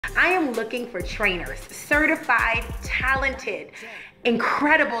I am looking for trainers, certified, talented,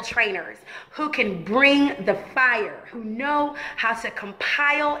 incredible trainers who can bring the fire, who know how to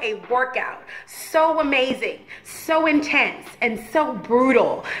compile a workout so amazing, so intense, and so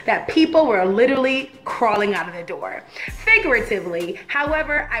brutal that people were literally crawling out of the door. Figuratively,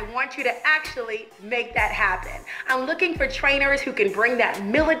 however, I want you to actually make that happen. I'm looking for trainers who can bring that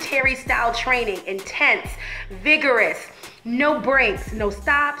military style training, intense, vigorous, no breaks, no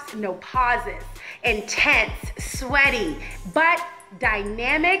stops, no pauses, intense, sweaty, but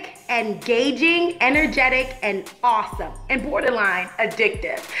dynamic, engaging, energetic, and awesome, and borderline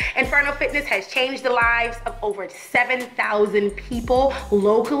addictive. Inferno Fitness has changed the lives of over 7,000 people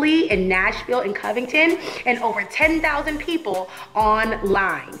locally in Nashville and Covington, and over 10,000 people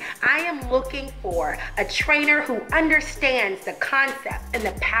online. I am looking for a trainer who understands the concept and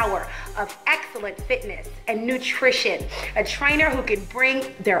the power of excellent fitness and nutrition, a trainer who can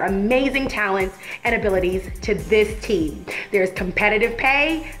bring their amazing talents and abilities to this team. There's competitive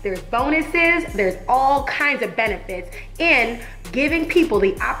pay, there's bonuses, there's all kinds of benefits in giving people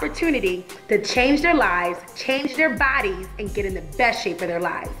the opportunity to change their lives, change their bodies, and get in the best shape of their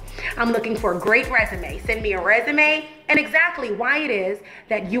lives. I'm looking for a great resume. Send me a resume and exactly why it is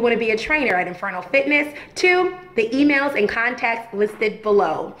that you want to be a trainer at Inferno Fitness to the emails and contacts listed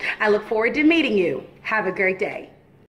below. I look forward to meeting you. Have a great day.